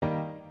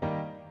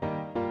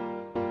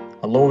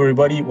Hello,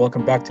 everybody.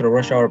 Welcome back to the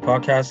Rush Hour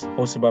podcast,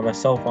 hosted by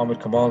myself,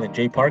 Ahmed Kamal, and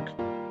Jay Park.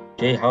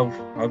 Jay, how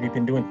have you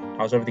been doing?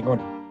 How's everything going?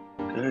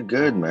 Good,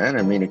 good, man.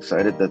 I mean,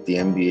 excited that the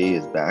NBA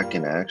is back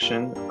in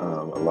action.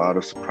 A lot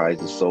of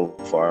surprises so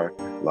far,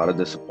 a lot of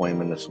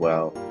disappointment as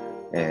well.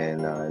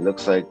 And it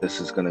looks like this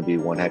is going to be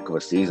one heck of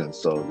a season.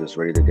 So just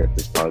ready to get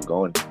this pod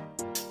going.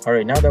 All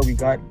right, now that we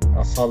got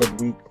a solid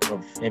week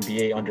of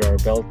NBA under our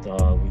belt,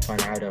 we kind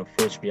of had a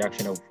first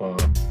reaction of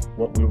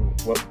what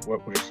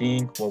we're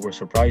seeing, what we're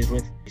surprised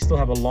with. We still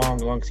have a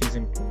long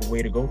season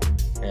way to go,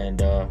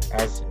 and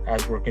as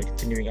we're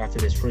continuing after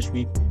this first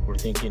week, we're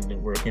thinking that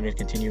we're going to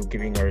continue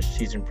giving our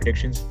season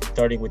predictions,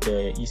 starting with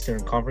the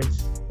Eastern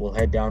Conference. We'll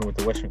head down with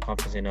the Western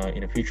Conference in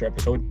a future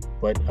episode.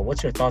 But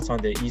what's your thoughts on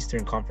the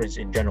Eastern Conference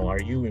in general?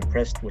 Are you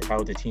impressed with how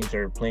the teams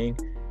are playing?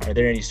 Are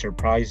there any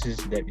surprises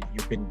that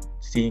you've been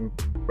seeing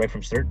right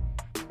from start,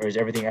 or is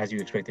everything as you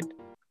expected?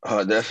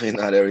 Definitely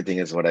not everything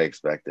is what I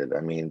expected. I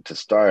mean, to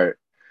start,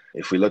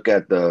 if we look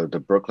at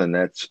the Brooklyn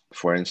Nets,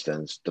 for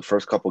instance, the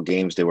first couple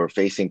games they were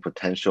facing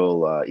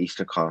potential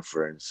Eastern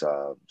Conference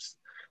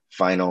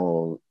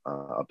final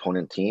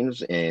opponent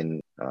teams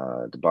in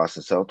the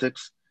Boston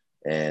Celtics,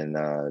 and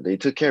they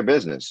took care of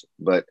business.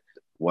 But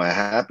what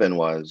happened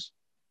was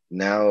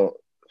now,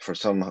 for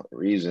some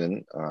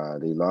reason,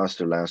 they lost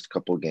their last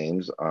couple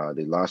games.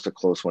 They lost a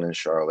close one in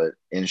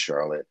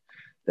Charlotte.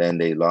 Then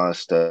they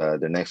lost their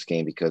next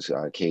game because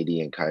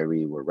KD and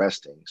Kyrie were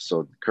resting.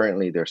 So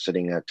currently they're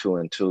sitting at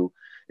 2-2,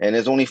 and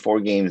it's only 4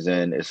 games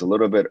in. It's a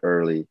little bit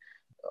early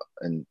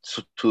and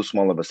too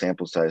small of a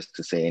sample size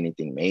to say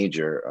anything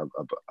major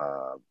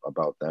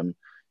about them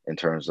in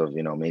terms of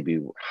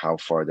maybe how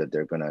far that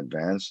they're going to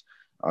advance.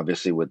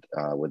 Obviously,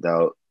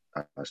 without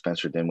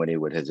Spencer Dinwiddie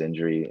with his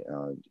injury,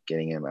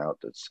 getting him out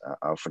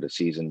for the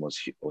season was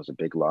a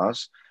big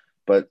loss.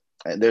 But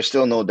there's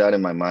still no doubt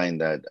in my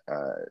mind that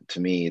to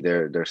me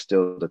they're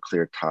still the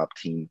clear top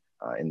team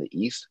in the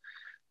East.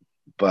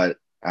 But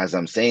as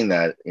I'm saying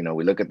that,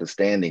 we look at the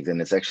standings,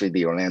 and it's actually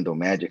the Orlando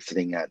Magic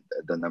sitting at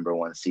the number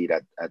one seed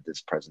at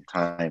this present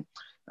time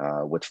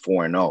with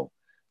 4-0.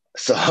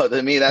 So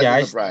to me, that's Yeah,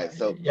 a surprise.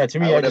 So yeah. To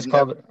I me, would have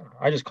never.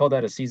 I just call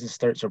that a season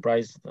start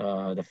surprise.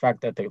 The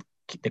fact that the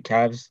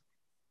Cavs,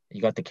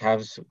 you got the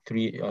Cavs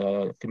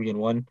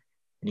 3-1, and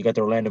you got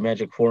the Orlando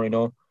Magic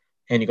 4-0,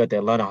 and you got the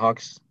Atlanta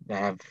Hawks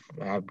that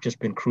have just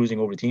been cruising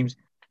over teams.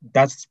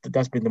 That's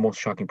been the most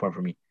shocking part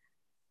for me.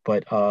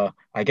 But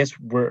I guess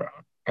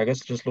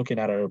just looking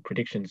at our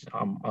predictions,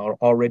 I'm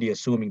already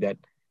assuming that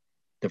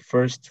the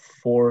first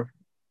four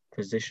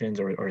positions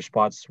or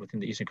spots within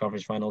the Eastern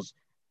Conference Finals,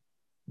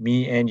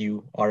 me and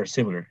you are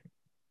similar.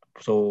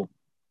 So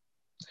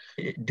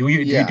do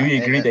Yeah,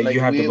 you agree and that you like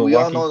have the we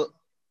all Milwaukee? know.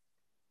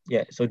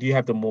 Yeah. So do you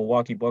have the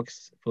Milwaukee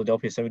Bucks,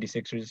 Philadelphia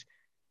 76ers,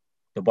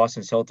 the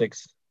Boston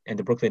Celtics, and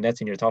the Brooklyn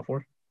Nets in your top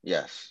four?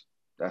 Yes,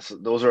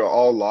 those are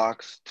all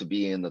locks to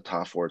be in the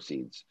top four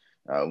seeds.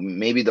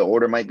 Maybe the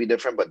order might be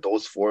different, but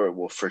those four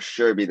will for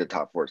sure be the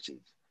top four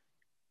seeds.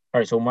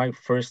 All right. So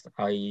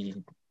I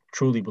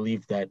truly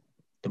believe that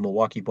the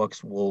Milwaukee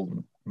Bucks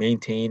will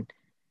maintain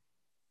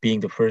being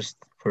the first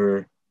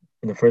in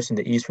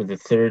the East for the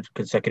third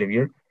consecutive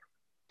year.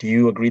 Do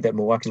you agree that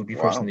Milwaukee will be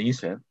first in Wow. the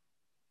East, Okay.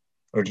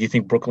 or do you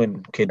think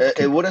Brooklyn It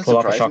could wouldn't pull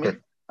off a surprise shocker? me.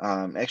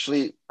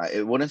 Actually,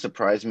 it wouldn't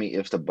surprise me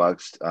if the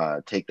Bucks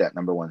take that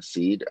number one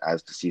seed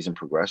as the season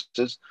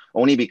progresses,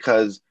 only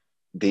because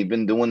they've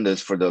been doing this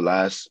for the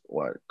last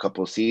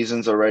couple of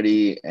seasons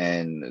already,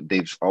 and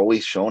they've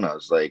always shown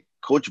us, like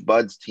Coach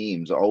Bud's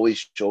teams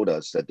always showed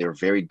us that they're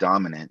very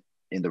dominant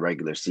in the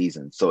regular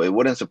season. So it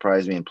wouldn't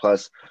surprise me. And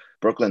plus,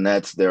 Brooklyn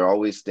Nets, they're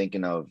always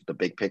thinking of the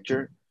big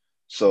picture.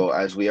 So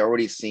as we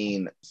already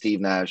seen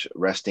Steve Nash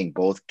resting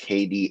both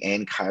KD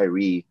and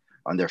Kyrie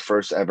on their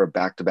first ever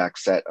back-to-back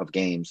set of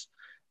games,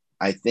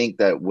 I think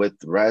that with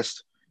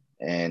rest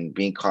and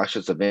being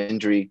cautious of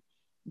injury,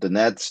 the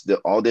Nets,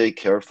 all they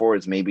care for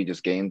is maybe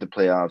just getting the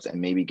playoffs and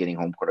maybe getting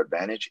home court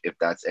advantage. If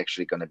that's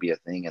actually going to be a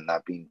thing and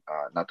not the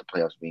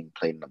playoffs being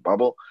played in a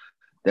bubble,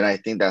 then I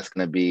think that's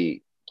going to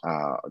be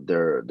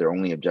their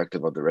only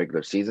objective of the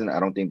regular season. I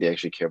don't think they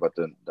actually care about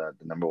the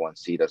number one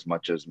seed as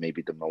much as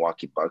maybe the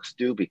Milwaukee Bucks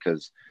do,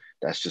 because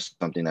that's just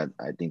something that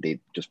I think they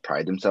just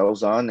pride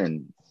themselves on.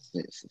 And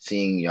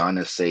seeing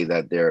Giannis say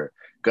that they're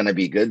going to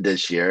be good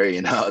this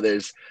year,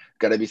 there's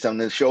got to be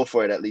something to show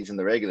for it, at least in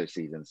the regular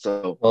season.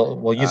 So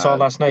Well, you saw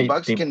last the night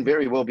Bucks can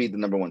very well be the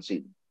number one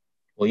seed.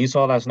 you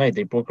saw last night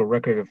they broke a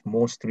record of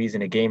most threes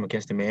in a game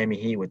against the Miami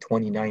Heat with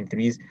 29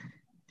 threes.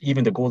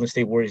 Even the Golden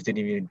State Warriors didn't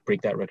even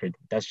break that record.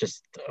 That's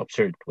just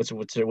absurd. What's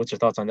your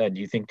thoughts on that?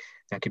 Do you think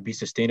that could be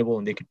sustainable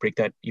and they could break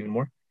that even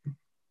more?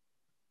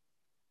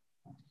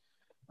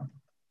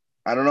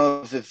 I don't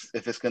know if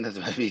it's going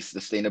to be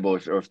sustainable,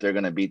 or if they're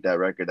going to beat that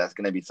record. That's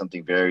going to be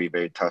something very,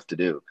 very tough to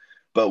do.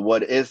 But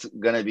what is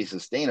going to be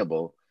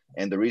sustainable,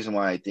 and the reason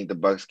why I think the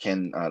Bucks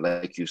can,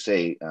 like you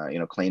say,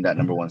 claim that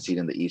number one seed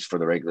in the East for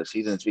the regular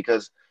season, is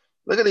because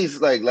look at these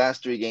like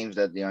last 3 games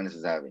that Giannis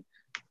is having.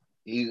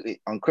 He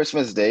on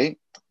Christmas Day,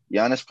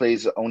 Giannis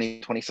plays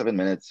only 27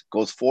 minutes,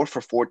 goes 4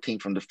 for 14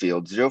 from the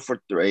field, 0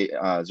 for 3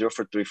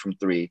 from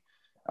three.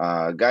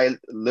 Guy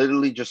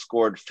literally just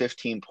scored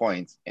 15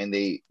 points, and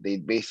they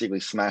basically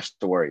smashed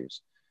the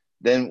Warriors.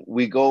 Then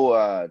we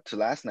go to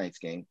last night's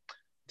game,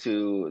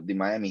 to the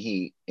Miami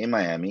Heat in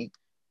Miami.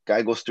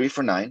 Guy goes 3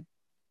 for 9,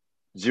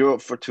 0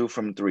 for 2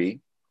 from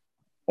three.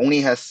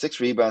 Only has 6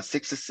 rebounds,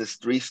 6 assists,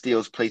 3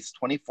 steals, plays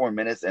 24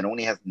 minutes, and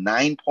only has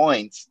 9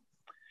 points.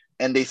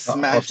 And they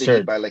smashed the Heat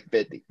Absurd, by like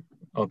 50.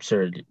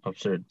 absurd,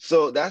 absurd.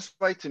 So that's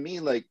why, to me,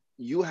 like,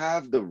 you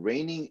have the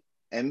reigning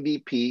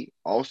MVP,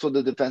 also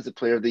the Defensive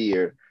Player of the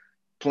Year,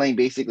 playing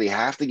basically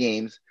half the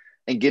games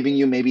and giving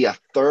you maybe a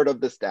third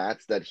of the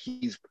stats that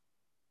he's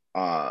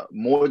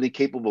more than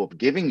capable of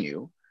giving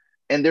you,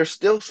 and they're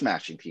still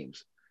smashing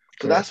teams.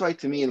 So Correct. that's why,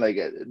 to me, like,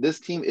 this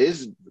team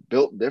is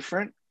built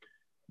different,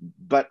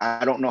 but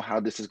I don't know how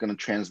this is going to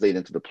translate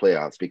into the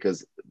playoffs,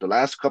 because the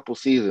last couple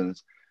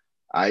seasons,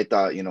 I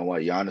thought, you know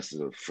what, Giannis is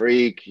a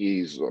freak,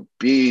 he's a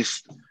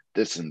beast,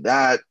 this and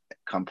that.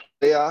 Come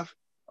playoff,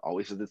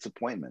 always a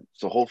disappointment.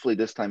 So hopefully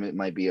this time it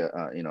might be a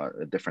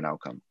different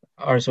outcome.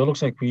 All right, so it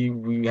looks like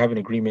we have an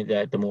agreement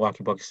that the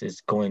Milwaukee Bucks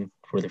is going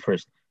for the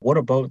first. What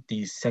about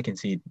the second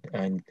seed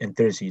and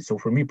third seed? So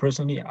for me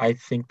personally, I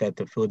think that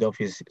the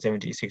Philadelphia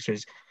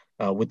 76ers,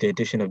 with the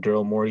addition of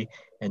Daryl Morey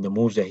and the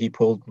moves that he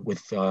pulled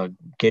with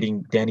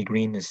getting Danny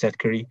Green and Seth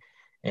Curry,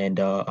 and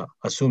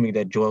assuming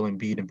that Joel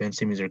Embiid and Ben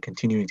Simmons are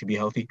continuing to be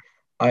healthy,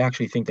 I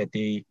actually think that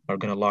they are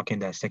going to lock in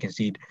that second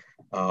seed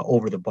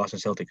over the Boston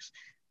Celtics.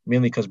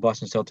 Mainly because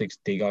Boston Celtics,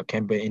 they got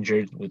Kemba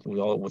injured with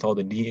all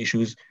the knee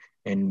issues,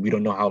 and we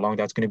don't know how long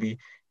that's going to be.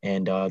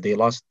 And they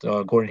lost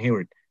Gordon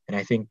Hayward, and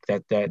I think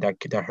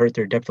that hurt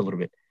their depth a little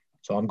bit.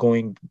 So I'm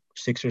going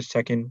Sixers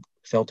second,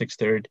 Celtics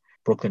third,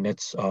 Brooklyn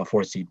Nets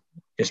fourth seed.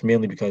 Just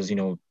mainly because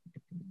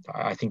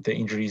I think the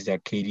injuries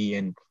that KD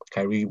and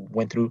Kyrie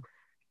went through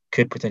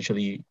could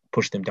potentially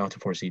push them down to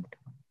fourth seed.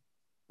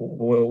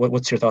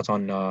 What's your thoughts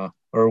on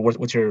or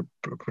what's your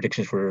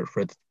predictions for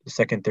the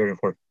second, third, and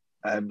fourth?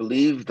 I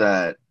believe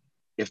that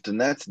if the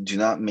Nets do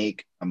not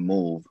make a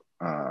move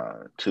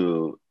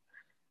to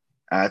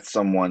add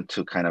someone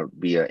to kind of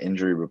be an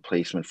injury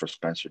replacement for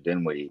Spencer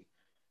Dinwiddie,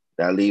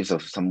 that leaves a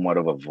somewhat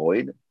of a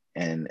void,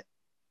 and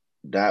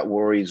that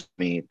worries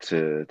me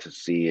to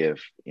see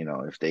if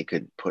if they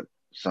could put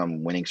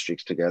some winning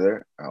streaks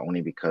together,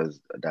 only because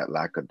that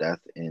lack of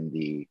depth in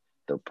the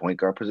point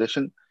guard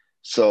position,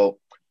 so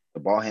the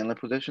ball handler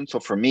position. So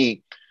for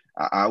me,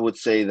 I would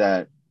say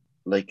that,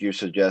 like you're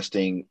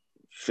suggesting,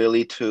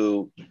 Philly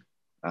 2,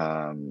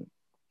 um,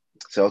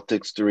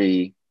 Celtics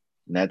 3,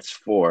 Nets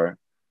 4.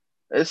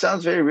 It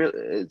sounds very real.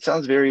 It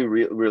sounds very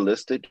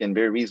realistic and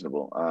very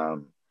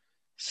reasonable.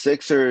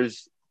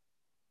 Sixers,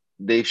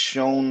 they've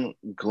shown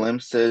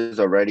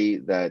glimpses already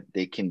that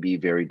they can be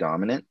very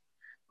dominant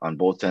on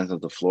both ends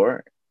of the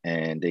floor,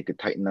 and they could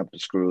tighten up the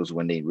screws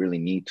when they really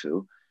need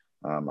to.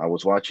 I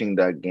was watching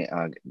that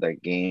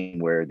game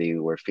where they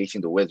were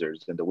facing the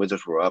Wizards, and the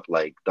Wizards were up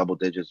like double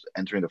digits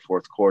entering the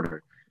fourth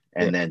quarter,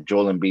 Yeah, and then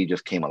Joel Embiid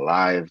just came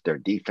alive. Their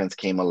defense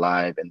came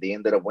alive, and they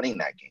ended up winning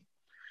that game.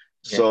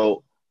 yeah,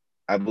 So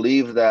I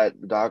believe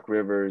that Doc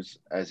Rivers,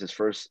 as his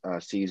first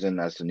season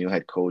as the new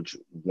head coach,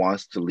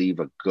 wants to leave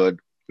a good,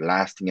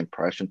 lasting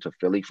impression to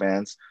Philly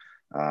fans.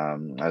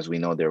 As we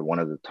know, they're one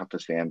of the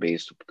toughest fan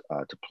base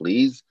to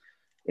please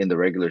in the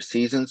regular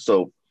season.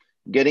 So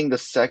getting the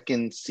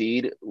second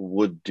seed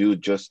would do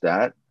just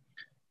that.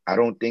 I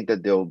don't think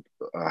that they'll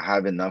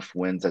have enough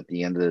wins at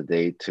the end of the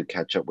day to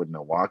catch up with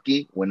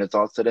Milwaukee when it's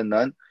all said and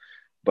done.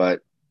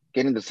 But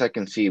getting the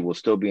second seed will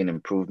still be an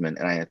improvement,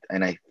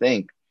 and I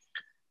think,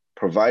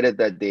 provided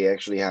that they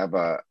actually have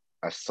a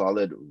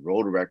solid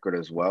road record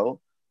as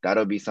well,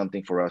 that'll be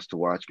something for us to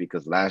watch,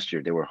 because last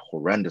year they were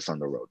horrendous on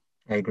the road.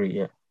 I agree.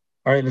 Yeah.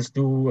 All right, let's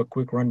do a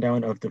quick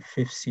rundown of the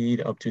fifth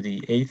seed up to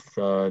the eighth,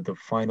 the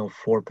final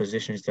four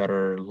positions that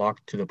are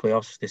locked to the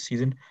playoffs this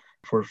season.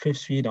 For fifth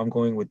seed, I'm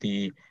going with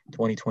the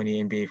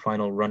 2020 NBA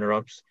final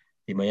runner-ups,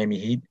 the Miami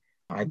Heat.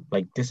 I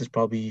like this is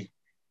probably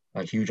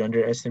a huge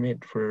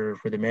underestimate for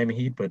the Miami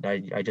Heat, but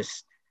I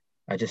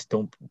just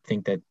don't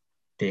think that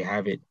they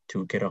have it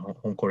to get a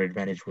home court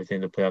advantage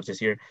within the playoffs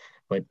this year.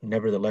 But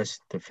nevertheless,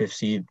 the fifth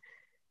seed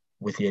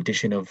with the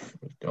addition of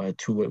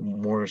two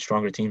more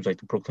stronger teams like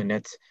the Brooklyn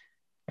Nets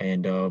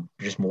and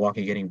just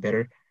Milwaukee getting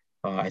better,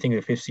 I think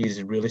the fifth seed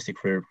is realistic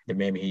for the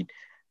Miami Heat.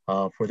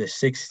 For the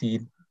sixth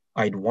seed,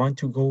 I'd want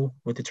to go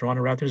with the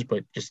Toronto Raptors,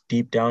 but just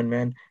deep down,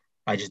 man,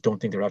 I just don't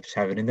think the Raptors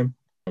have it in them.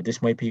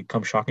 This might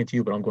become shocking to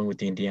you, but I'm going with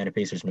the Indiana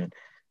Pacers, man.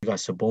 You got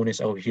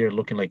Sabonis out here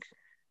looking like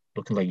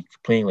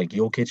playing like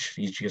Jokic.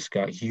 He's just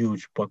got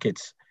huge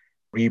buckets,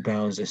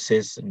 rebounds,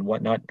 assists, and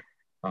whatnot.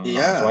 So I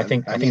Yeah,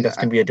 think I I think mean, that's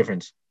gonna be a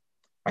difference.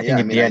 I yeah, think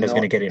I mean, I Indiana is know,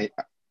 gonna get it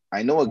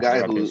I know a over the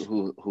guy Raptors.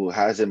 who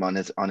has him on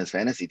his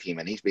fantasy team,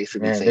 and he's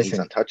basically Man, saying he's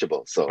listen,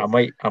 untouchable. I So,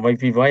 might I might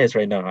be biased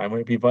right now. I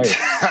might be biased,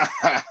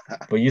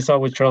 but you saw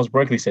what Charles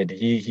Barkley said.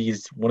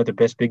 He's one of the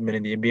best big men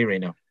in the NBA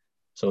right now.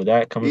 So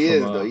that coming he from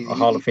is, though. a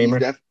Hall of He's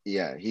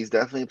Famer, he's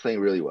definitely playing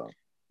really well.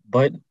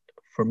 but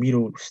for me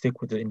to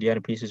stick with the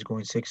Indiana Pacers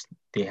going sixth,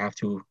 they have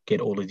to get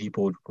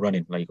Oladipo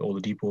running. Like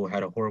Oladipo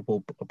had a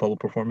horrible bubble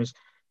performance.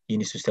 He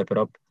needs to step it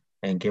up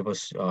and give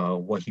us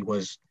what he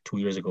was 2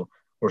 years ago,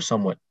 or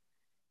somewhat.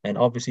 And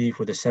obviously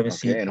for the seventh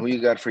seed, Okay, and who you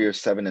got for your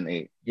 7 and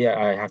 8? yeah,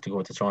 I have to go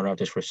with the Toronto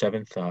Raptors for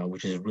seventh,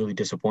 which is really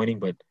disappointing,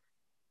 but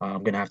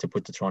I'm gonna have to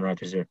put the Toronto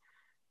Raptors there.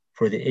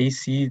 For the A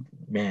seed,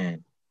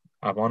 man,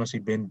 I've honestly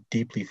been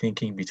deeply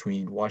thinking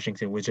between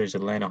Washington Wizards,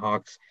 Atlanta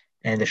Hawks,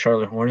 and the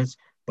Charlotte Hornets,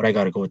 but I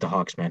gotta go with the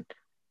Hawks, man.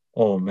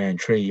 Oh man,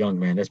 Trae Young,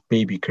 man, that's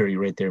baby Curry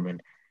right there,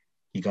 man.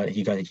 He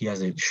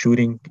has a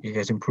shooting. He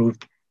has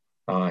improved.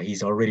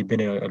 He's already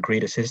been a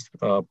great assist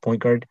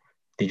point guard.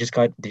 They just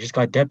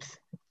got depth.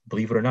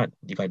 Believe it or not,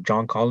 you got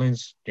John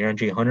Collins,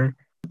 DeAndre Hunter,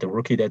 the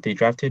rookie that they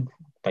drafted.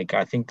 Like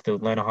I think the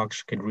Atlanta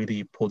Hawks could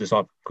really pull this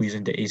off, squeeze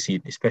into A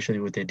seed, especially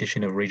with the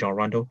addition of Rajon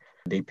Rondo.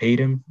 They paid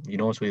him,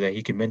 so that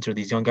he can mentor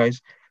these young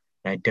guys.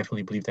 And I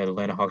definitely believe that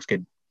Atlanta Hawks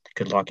could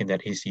lock in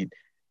that A seed.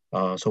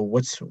 So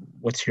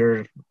what's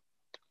your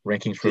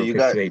rankings So for you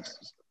fifth got to eighth?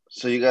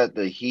 so you got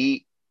the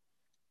Heat,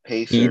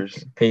 Heat,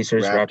 Pacers,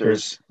 Pacers, Raptors,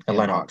 Raptors, and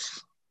Atlanta Hawks.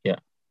 Hawks. Yeah,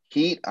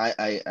 Heat,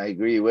 I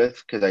agree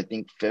with because I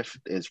think fifth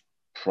is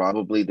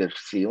probably their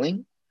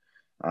ceiling.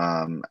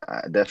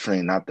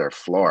 Definitely not their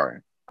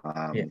floor.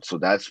 yeah, So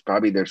that's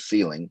probably their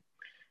ceiling,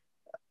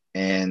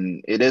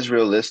 and it is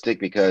realistic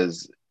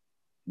because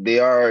they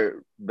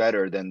are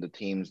better than the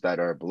teams that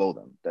are below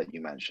them that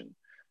you mentioned.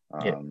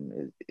 yeah.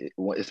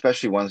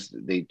 Especially once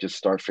they just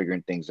start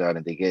figuring things out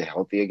and they get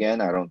healthy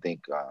again. I don't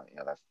think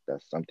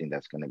that's something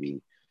that's going to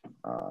be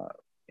uh,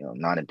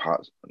 not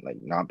impossible, like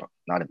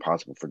not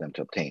impossible for them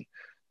to obtain.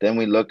 Then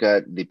we look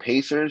at the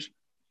Pacers.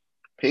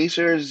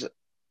 Pacers,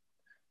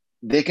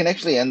 they can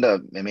actually end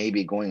up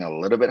maybe going a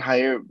little bit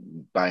higher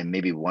by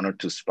maybe 1 or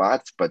 2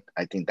 spots, but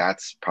I think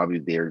that's probably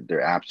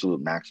their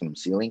absolute maximum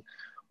ceiling,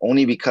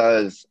 only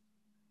because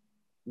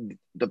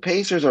the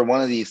Pacers are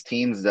one of these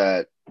teams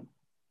that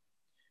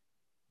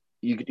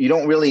you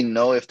don't really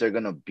know if they're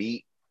gonna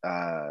beat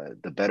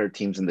the better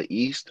teams in the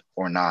East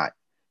or not.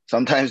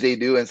 Sometimes they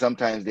do, and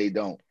sometimes they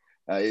don't.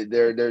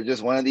 They're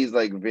just one of these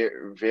like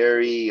very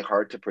very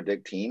hard to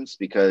predict teams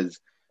because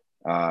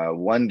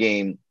one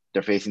game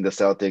they're facing the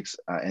Celtics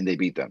and they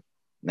beat them.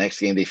 Next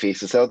game they face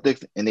the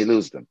Celtics and they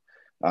lose to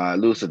Very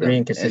them, and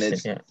inconsistent.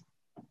 it's Yeah.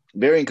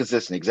 very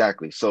inconsistent.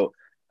 Exactly. So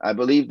I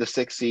believe the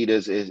sixth seed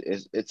is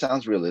it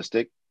sounds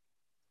realistic.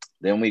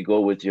 Then we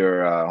go with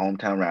your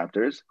hometown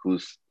Raptors,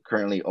 who's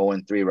currently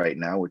 0-3 right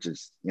now, which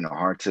is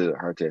hard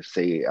to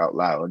say out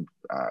loud,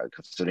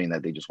 considering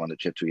that they just won the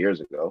chip 2 years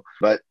ago.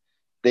 But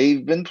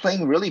they've been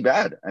playing really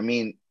bad. I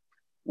mean,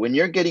 when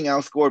you're getting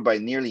outscored by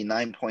nearly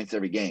 9 points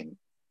every game,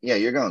 yeah,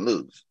 you're gonna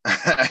lose.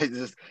 That's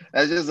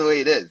just the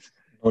way it is.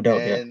 No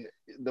doubt. Yeah. And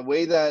the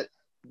way that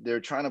they're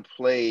trying to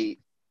play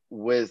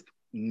with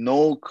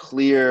no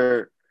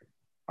clear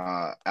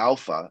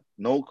alpha,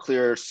 no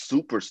clear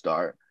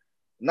superstar,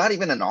 not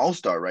even an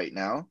all-star right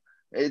now.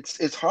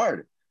 It's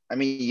hard. I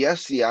mean,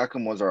 yes,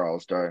 Siakam was our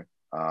all-star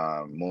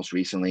most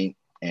recently,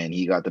 and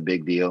he got the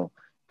big deal,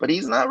 but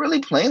he's not really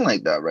playing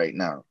like that right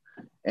now.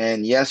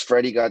 And yes,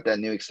 Freddie got that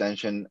new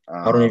extension.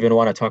 I don't even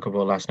want to talk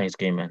about last night's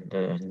game,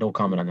 man. No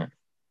comment on that.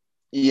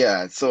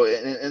 Yeah. So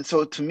and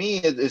so to me,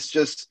 it's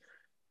just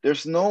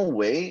there's no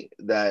way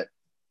that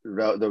the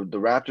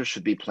Raptors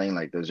should be playing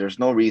like this. There's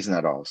no reason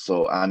at all.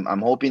 So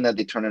I'm hoping that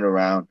they turn it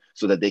around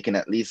so that they can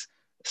at least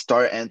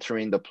start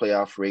entering the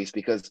playoff race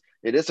because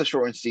it is a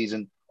shortened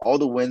season. All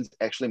the wins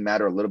actually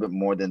matter a little bit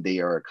more than they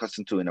are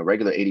accustomed to in a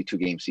regular 82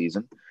 game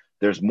season.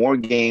 There's more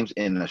games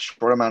in a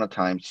short amount of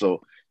time.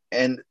 So,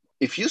 and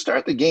if you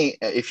start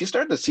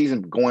the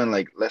season going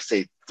like, let's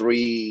say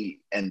 3-10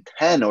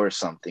 or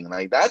something,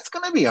 like that's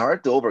going to be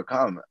hard to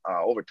overcome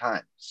over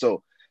time.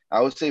 So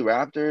I would say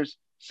Raptors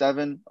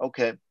 7.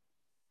 Okay.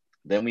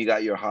 Then we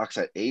got your Hawks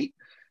at 8.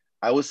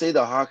 I would say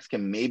the Hawks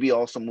can maybe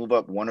also move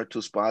up 1 or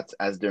 2 spots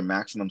as their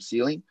maximum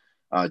ceiling,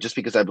 just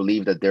because I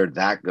believe that they're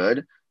that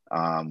good,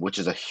 which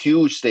is a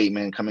huge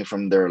statement coming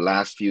from their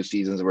last few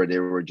seasons where they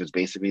were just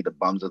basically the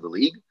bums of the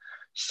league.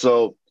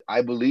 So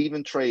I believe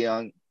in Trae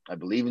Young. I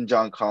believe in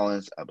John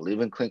Collins. I believe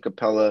in Clint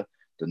Capella,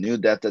 the new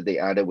depth that they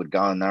added with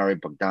Gallinari,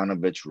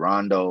 Bogdanovich,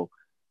 Rondo.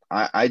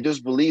 I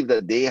just believe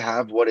that they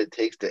have what it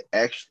takes to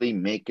actually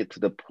make it to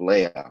the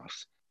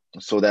playoffs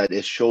so that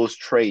it shows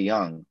Trae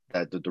Young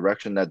that the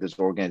direction that this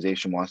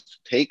organization wants to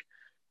take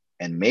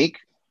and make.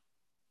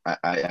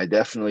 I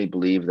definitely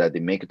believe that they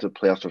make it to the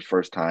playoffs for the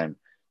first time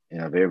in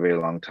a very, very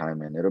long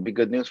time. And it'll be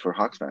good news for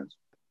Hawks fans.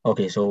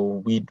 Okay,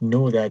 so we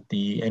know that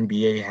the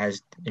NBA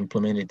has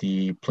implemented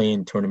the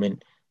play-in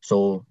tournament.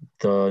 So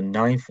the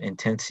ninth and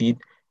tenth seed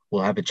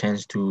will have a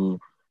chance to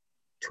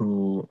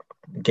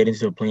get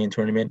into the play-in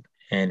tournament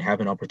and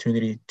have an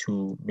opportunity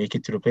to make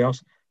it to the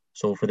playoffs.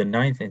 So for the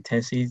ninth and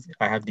tenth seeds,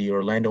 I have the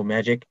Orlando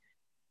Magic,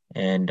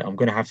 and I'm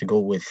gonna have to go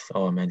with,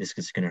 oh man, this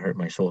is gonna hurt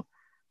my soul.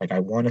 Like I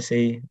want to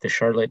say the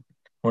Charlotte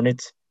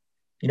Hornets.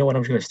 You know what?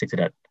 I'm just gonna stick to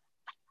that.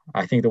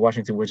 I think the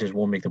Washington Wizards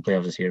won't make the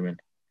playoffs this year, man.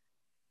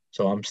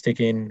 So I'm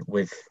sticking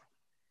with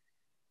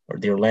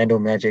the Orlando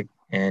Magic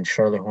and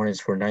Charlotte Hornets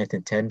for ninth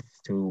and 10th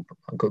to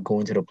go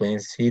into the play-in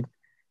seed.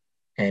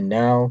 And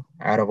now,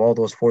 out of all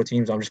those four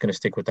teams, I'm just going to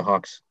stick with the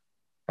Hawks.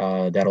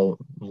 That'll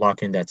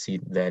lock in that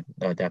seed, that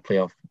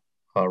playoff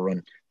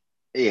run.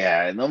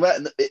 Yeah, no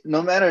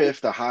matter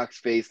if the Hawks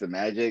face the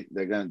Magic,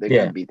 they're gonna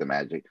Yeah, beat the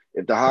Magic.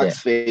 If the yeah, Hawks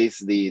face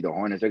the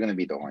Hornets, they're gonna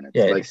beat the Hornets.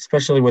 yeah. Like,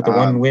 Especially with the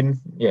one um, win.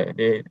 Yeah,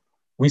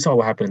 we saw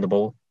what happened in the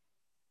bowl.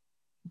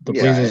 The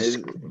yeah, Blazers,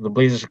 the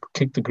Blazers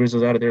kicked the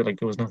Grizzlies out of there like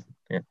it was nothing.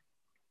 Yeah,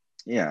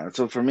 yeah.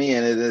 So for me,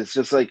 and it's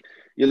just like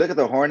you look at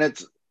the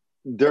Hornets,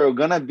 they're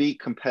gonna be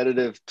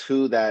competitive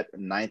to that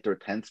ninth or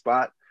 10th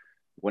spot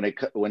when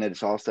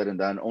it's all said and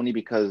done. Only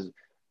because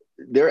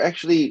they're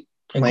actually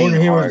and playing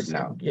Gordon hard Hayward's,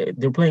 now. yeah,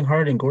 they're playing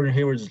hard, and Gordon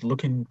Hayward's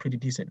looking pretty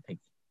decent. Like,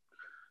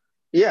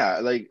 Yeah,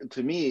 like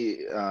to me,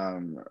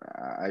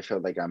 I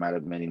felt like I might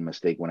have made a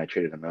mistake when I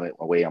traded him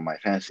away on my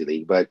fantasy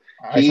league, but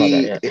I saw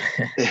that. he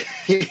Yeah,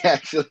 he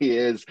actually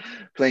is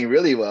playing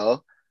really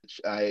well.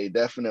 I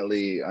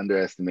definitely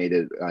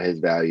underestimated his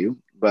value,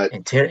 but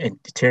and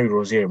Terry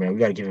Rozier, man, we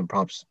got to give him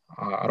props.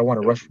 I don't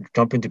want to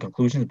jump into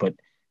conclusions, but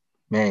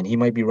man, he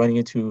might be running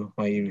into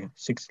my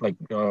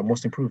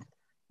most improved.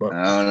 But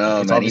I don't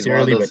know, it's man. He's obviously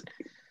one of early, but those.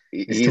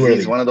 it's too He's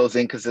early. one of those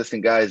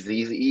inconsistent guys.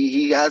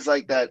 He has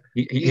like that.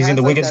 He He's in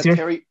the has like Wiggins that tier.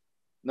 Terry.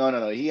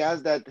 No. He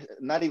has that.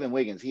 Not even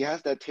Wiggins. He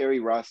has that Terry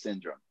Ross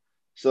syndrome.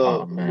 Oh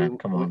So man,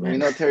 come on, we man.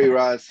 know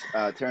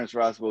Terrence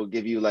Ross will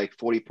give you like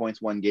 40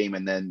 points one game,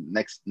 and then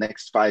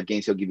next 5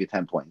 games he'll give you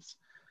 10 points.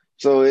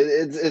 So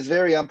it's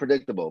very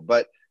unpredictable.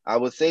 But I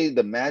would say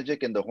the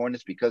Magic and the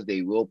Hornets, because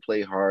they will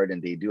play hard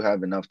and they do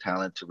have enough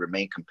talent to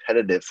remain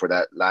competitive for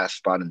that last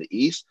spot in the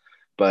East.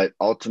 But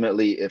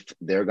ultimately, if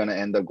they're going to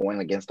end up going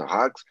against the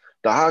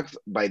Hawks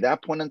by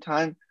that point in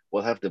time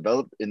will have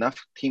developed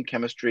enough team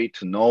chemistry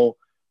to know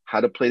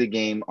how to play the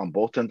game on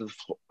both ends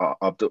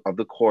of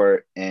the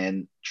court.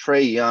 And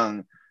Trae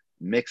Young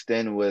mixed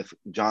in with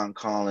John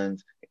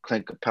Collins,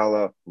 Clint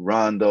Capella,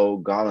 Rondo,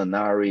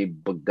 Gallinari,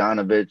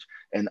 Bogdanovich,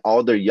 and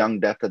all their young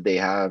depth that they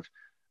have,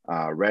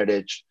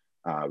 Reddick,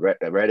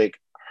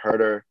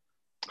 Herter,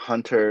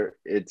 Hunter.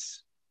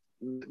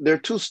 They're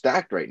too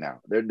stacked right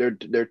now.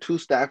 They're too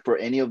stacked for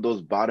any of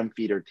those bottom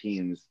feeder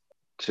teams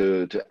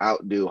to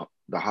outdo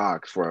the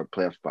Hawks for a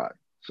playoff spot.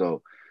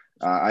 So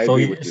I So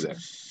agree you with you there.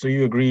 so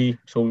you agree?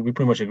 So we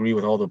pretty much agree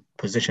with all the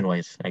position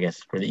wise, I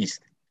guess, for the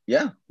East.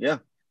 Yeah, yeah.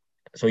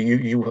 So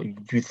you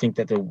think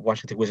that the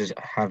Washington Wizards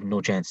have no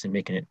chance in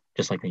making it,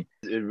 just like me.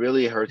 It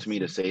really hurts me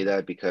to say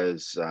that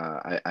because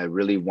I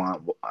really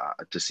want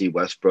to see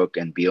Westbrook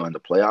and Beal in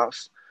the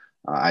playoffs.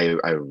 I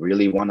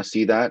really want to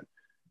see that,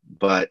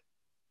 but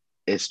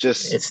it's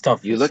just It's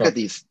tough. you It's look at tough.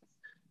 these.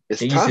 It's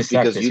The East is tough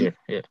stacked because this year.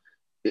 Yeah,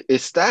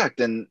 it's stacked,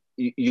 and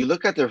you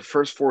look at their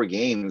first 4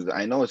 games.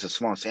 I know it's a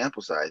small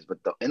sample size, but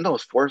in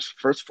those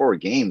first 4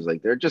 games,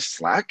 like they're just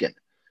slacking.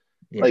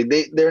 yeah. Like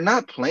they're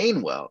not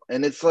playing well,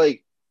 and it's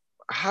like,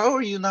 how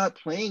are you not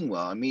playing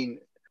well? I mean,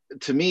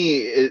 to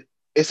me,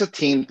 it's a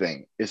team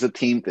thing. It's a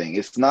team thing.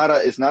 It's not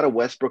a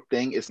Westbrook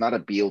thing. It's not a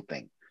Beal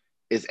thing.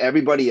 It's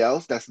everybody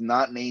else that's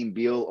not named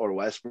Beal or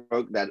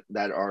Westbrook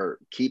that are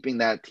keeping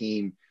that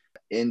team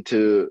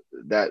into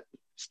that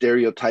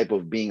stereotype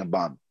of being a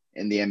bum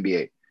in the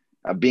NBA,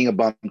 being a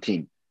bum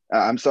team.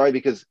 I'm sorry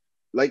because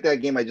like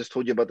that game I just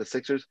told you about the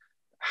Sixers.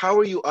 How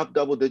are you up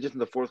double digits in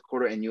the fourth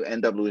quarter and you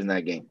end up losing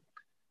that game?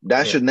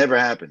 That Yeah. should never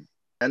happen.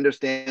 I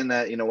understand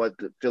that, you know what,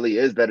 Philly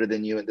is better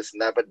than you and this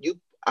and that, but you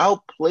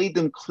outplayed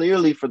them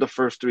clearly for the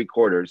first 3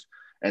 quarters,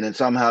 and then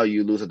somehow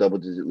you lose a double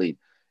digit lead.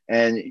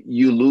 And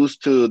you lose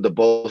to the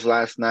Bulls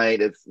last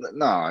night.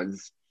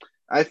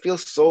 I feel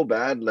so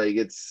bad. Like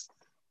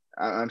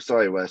I'm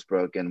sorry,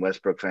 Westbrook and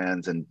Westbrook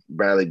fans and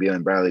Bradley Beal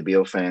and Bradley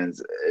Beal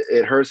fans.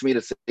 It hurts me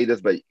to say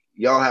this, but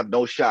y'all have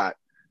no shot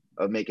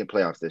of making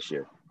playoffs this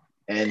year,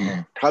 and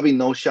Damn. probably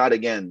no shot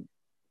again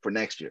for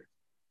next year.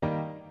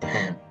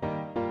 Damn.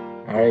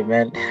 All right,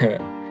 man.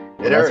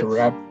 Well, It that's a hurts.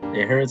 wrap.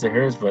 It hurts,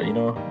 but you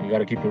got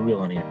to keep it real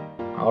on here.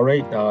 All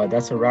right,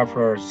 that's a wrap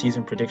for our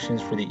season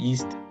predictions for the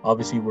East.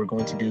 Obviously, we're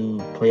going to do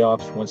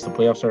playoffs once the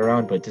playoffs are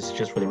around, but this is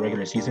just for the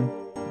regular season.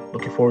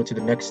 Looking forward to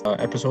the next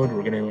episode.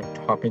 We're going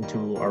to hop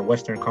into our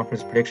Western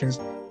Conference predictions.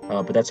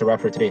 But that's a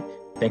wrap for today.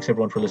 Thanks,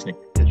 everyone, for listening.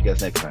 Catch you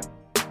guys next time.